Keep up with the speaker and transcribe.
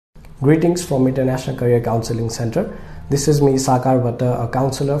Greetings from International Career Counseling Center. This is me, Sakar Bhatta, a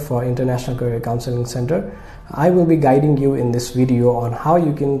counselor for International Career Counseling Center. I will be guiding you in this video on how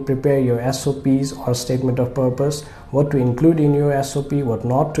you can prepare your SOPs or statement of purpose, what to include in your SOP, what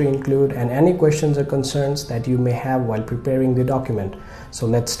not to include, and any questions or concerns that you may have while preparing the document. So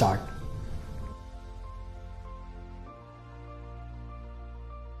let's start.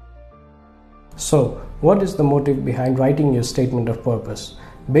 So, what is the motive behind writing your statement of purpose?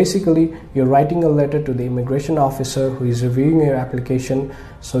 Basically, you're writing a letter to the immigration officer who is reviewing your application,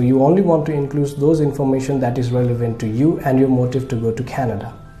 so you only want to include those information that is relevant to you and your motive to go to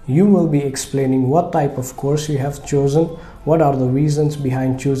Canada. You will be explaining what type of course you have chosen, what are the reasons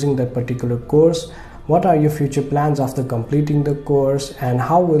behind choosing that particular course, what are your future plans after completing the course, and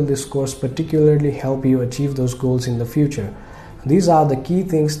how will this course particularly help you achieve those goals in the future. These are the key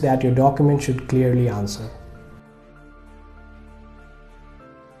things that your document should clearly answer.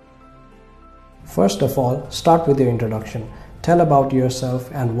 First of all, start with your introduction. Tell about yourself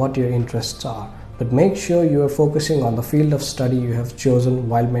and what your interests are, but make sure you are focusing on the field of study you have chosen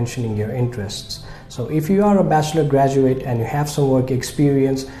while mentioning your interests. So if you are a bachelor graduate and you have some work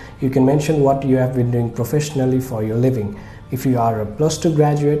experience, you can mention what you have been doing professionally for your living. If you are a +2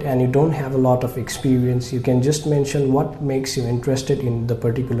 graduate and you don't have a lot of experience, you can just mention what makes you interested in the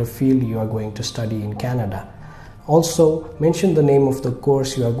particular field you are going to study in Canada. Also, mention the name of the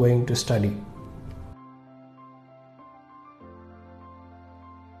course you are going to study.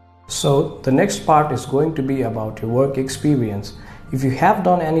 So, the next part is going to be about your work experience. If you have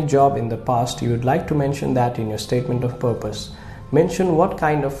done any job in the past, you would like to mention that in your statement of purpose. Mention what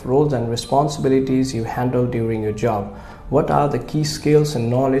kind of roles and responsibilities you handled during your job. What are the key skills and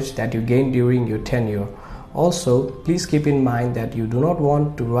knowledge that you gained during your tenure? Also, please keep in mind that you do not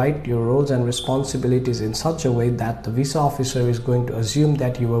want to write your roles and responsibilities in such a way that the visa officer is going to assume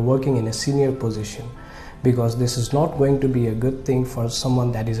that you are working in a senior position, because this is not going to be a good thing for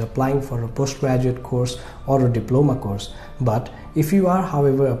someone that is applying for a postgraduate course or a diploma course. But if you are,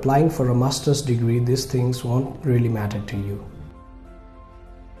 however, applying for a master's degree, these things won't really matter to you.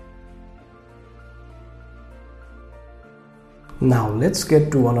 Now let's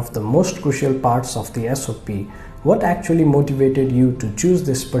get to one of the most crucial parts of the SOP. What actually motivated you to choose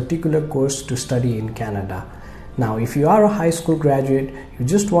this particular course to study in Canada? Now, if you are a high school graduate, you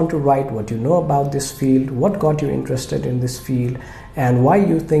just want to write what you know about this field, what got you interested in this field, and why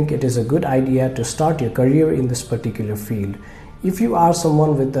you think it is a good idea to start your career in this particular field. If you are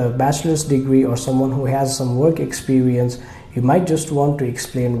someone with a bachelor's degree or someone who has some work experience, you might just want to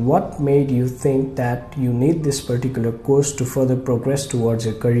explain what made you think that you need this particular course to further progress towards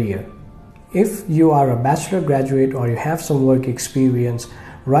your career. If you are a bachelor graduate or you have some work experience,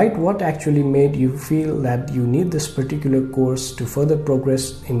 write what actually made you feel that you need this particular course to further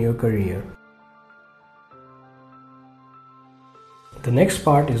progress in your career. The next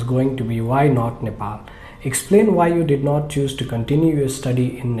part is going to be why not Nepal. Explain why you did not choose to continue your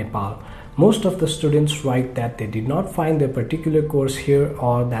study in Nepal. Most of the students write that they did not find their particular course here,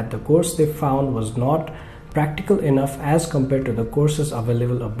 or that the course they found was not practical enough as compared to the courses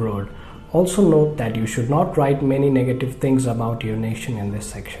available abroad. Also note that you should not write many negative things about your nation in this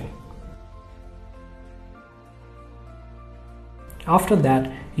section. After that,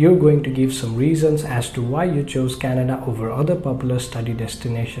 you're going to give some reasons as to why you chose Canada over other popular study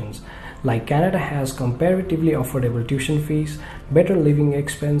destinations. Like Canada has comparatively affordable tuition fees, better living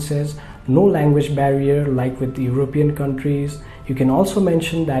expenses, no language barrier like with the European countries. You can also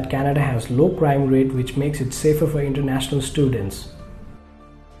mention that Canada has low crime rate, which makes it safer for international students.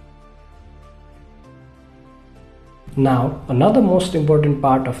 Now, another most important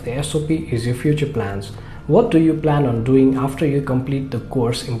part of the SOP is your future plans. What do you plan on doing after you complete the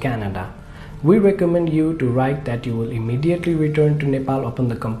course in Canada? We recommend you to write that you will immediately return to Nepal upon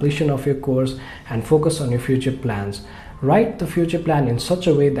the completion of your course and focus on your future plans. Write the future plan in such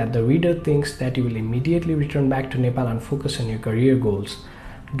a way that the reader thinks that you will immediately return back to Nepal and focus on your career goals.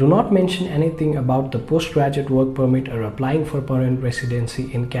 Do not mention anything about the postgraduate work permit or applying for permanent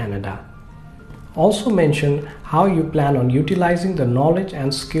residency in Canada. Also mention how you plan on utilizing the knowledge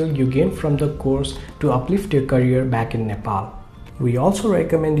and skill you gain from the course to uplift your career back in Nepal. We also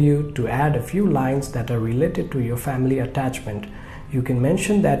recommend you to add a few lines that are related to your family attachment. You can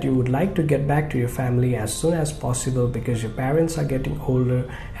mention that you would like to get back to your family as soon as possible because your parents are getting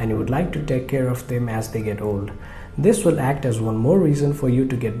older and you would like to take care of them as they get old. This will act as one more reason for you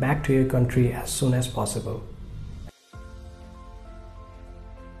to get back to your country as soon as possible.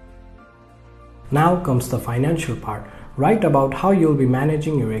 Now comes the financial part. Write about how you'll be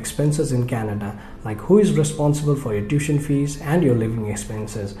managing your expenses in Canada, like who is responsible for your tuition fees and your living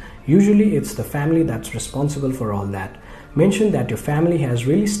expenses. Usually it's the family that's responsible for all that. Mention that your family has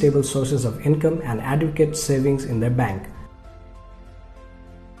really stable sources of income and adequate savings in their bank.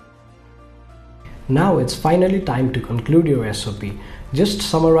 Now it's finally time to conclude your SOP. Just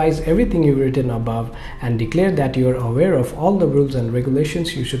summarize everything you've written above and declare that you are aware of all the rules and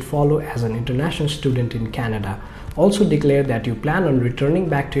regulations you should follow as an international student in Canada. Also declare that you plan on returning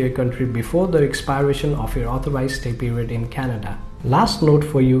back to your country before the expiration of your authorized stay period in Canada. Last note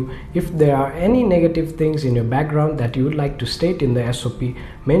for you, if there are any negative things in your background that you would like to state in the SOP,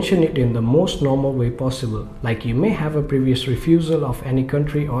 mention it in the most normal way possible. Like you may have a previous refusal of any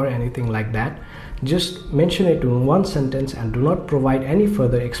country or anything like that. Just mention it in one sentence and do not provide any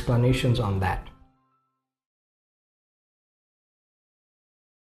further explanations on that.